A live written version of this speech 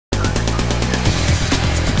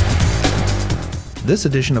This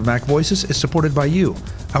edition of Mac Voices is supported by you,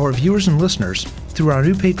 our viewers and listeners, through our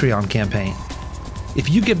new Patreon campaign. If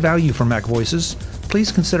you get value from Mac Voices, please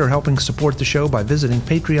consider helping support the show by visiting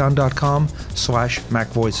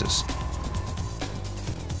patreon.com/MacVoices.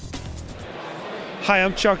 Hi,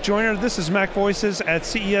 I'm Chuck Joyner. This is Mac Voices at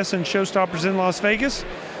CES and ShowStoppers in Las Vegas.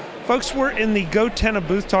 Folks, we're in the goTenna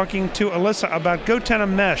booth talking to Elyssa about goTenna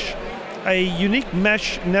Mesh, a unique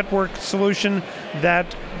mesh network solution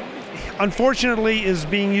that unfortunately is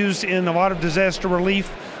being used in a lot of disaster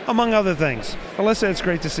relief, among other things. Elyssa, it's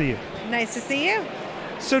great to see you. Nice to see you.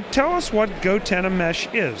 So tell us what goTenna Mesh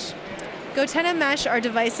is. goTenna Mesh are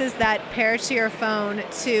devices that pair to your phone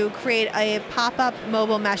to create a pop-up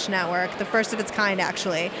mobile mesh network, the first of its kind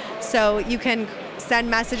actually. So you can send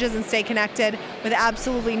messages and stay connected with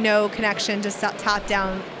absolutely no connection to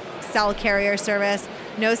top-down cell carrier service,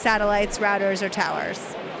 no satellites, routers, or towers.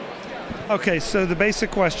 Okay, so the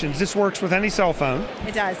basic questions. This works with any cell phone.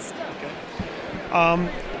 It does.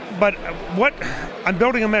 But I'm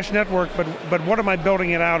building a mesh network, but what am I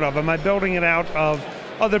building it out of? Am I building it out of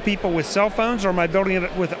other people with cell phones, or am I building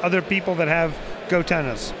it with other people that have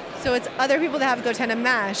goTennas? So it's other people that have goTenna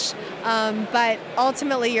Mesh, but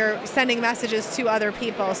ultimately you're sending messages to other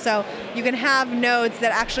people. So you can have nodes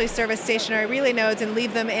that actually serve as stationary relay nodes and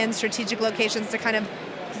leave them in strategic locations to kind of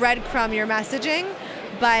breadcrumb your messaging.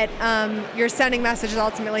 But you're sending messages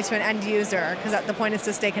ultimately to an end user, because the point is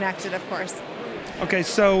to stay connected, of course. Okay,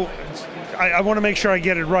 so I want to make sure I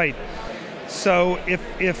get it right. So if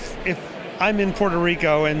I'm in Puerto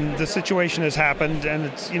Rico and the situation has happened and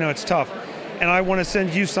it's tough, and I want to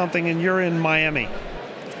send you something and you're in Miami,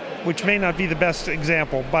 which may not be the best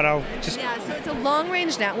example, but I'll just... Yeah, so it's a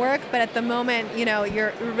long-range network, but at the moment,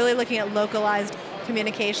 you're really looking at localized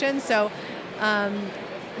communication. So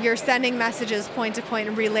you're sending messages point to point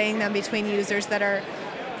and relaying them between users that are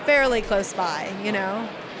fairly close by,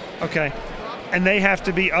 Okay. And they have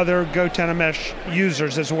to be other goTenna Mesh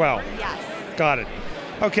users as well? Yes. Got it.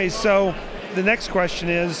 Okay, so the next question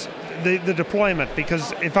is the deployment,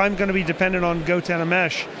 because if I'm going to be dependent on goTenna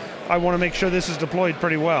Mesh, I want to make sure this is deployed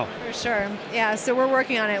pretty well. For sure. Yeah, so we're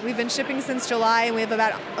working on it. We've been shipping since July, and we have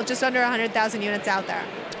about just under 100,000 units out there.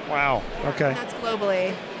 Wow, okay. And that's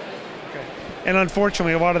globally. Okay. And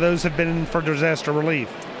unfortunately, a lot of those have been for disaster relief.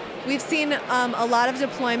 We've seen a lot of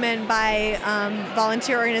deployment by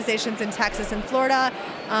volunteer organizations in Texas and Florida,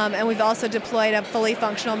 and we've also deployed a fully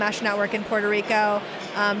functional mesh network in Puerto Rico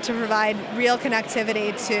to provide real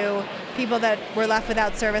connectivity to people that were left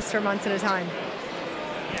without service for months at a time.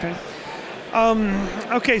 Okay.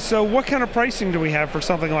 Okay, so what kind of pricing do we have for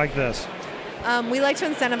something like this? We like to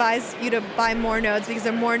incentivize you to buy more nodes, because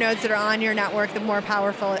the more nodes that are on your network, the more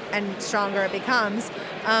powerful and stronger it becomes.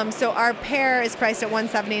 So our pair is priced at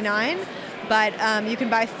 $179, but you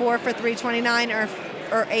can buy 4 for $329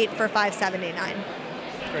 or 8 for $579.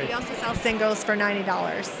 Great. We also sell singles for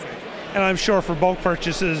 $90. And I'm sure for bulk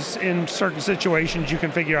purchases in certain situations, you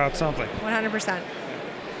can figure out something. 100%.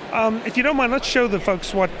 If you don't mind, let's show the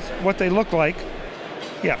folks what they look like.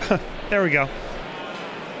 Yeah, there we go.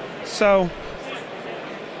 So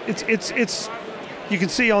it's you can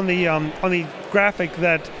see on the graphic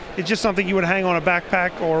that it's just something you would hang on a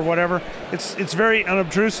backpack or whatever. It's very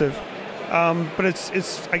unobtrusive, but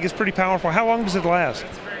it's I guess pretty powerful. How long does it last?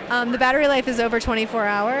 The battery life is over 24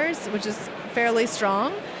 hours, which is fairly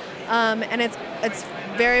strong, and it's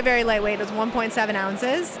very, very lightweight. It's 1.7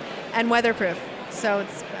 ounces and weatherproof, so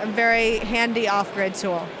it's a very handy off-grid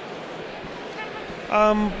tool.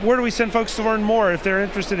 Where do we send folks to learn more if they're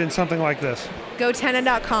interested in something like this?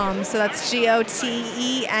 goTenna.com, so that's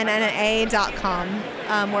GOTENNA.com.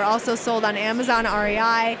 We're also sold on Amazon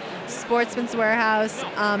REI, Sportsman's Warehouse,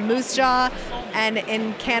 Moose Jaw, and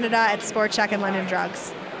in Canada at Sport Check and London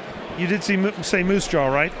Drugs. You did say Moose Jaw,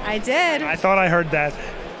 right? I did. I thought I heard that.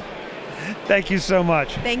 Thank you so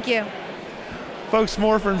much. Thank you. Folks,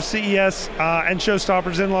 more from CES and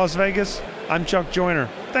ShowStoppers in Las Vegas. I'm Chuck Joyner.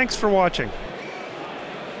 Thanks for watching.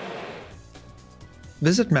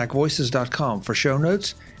 Visit MacVoices.com for show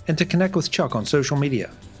notes and to connect with Chuck on social media.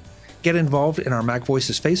 Get involved in our Mac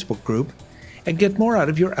Voices Facebook group and get more out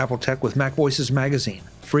of your Apple Tech with Mac Voices magazine,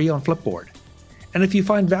 free on Flipboard. And if you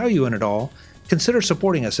find value in it all, consider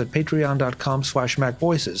supporting us at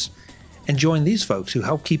patreon.com/MacVoices and join these folks who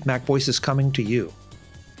help keep Mac Voices coming to you.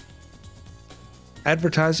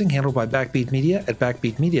 Advertising handled by Backbeat Media at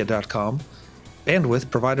backbeatmedia.com. Bandwidth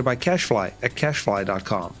provided by CashFly at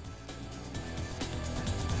cashfly.com.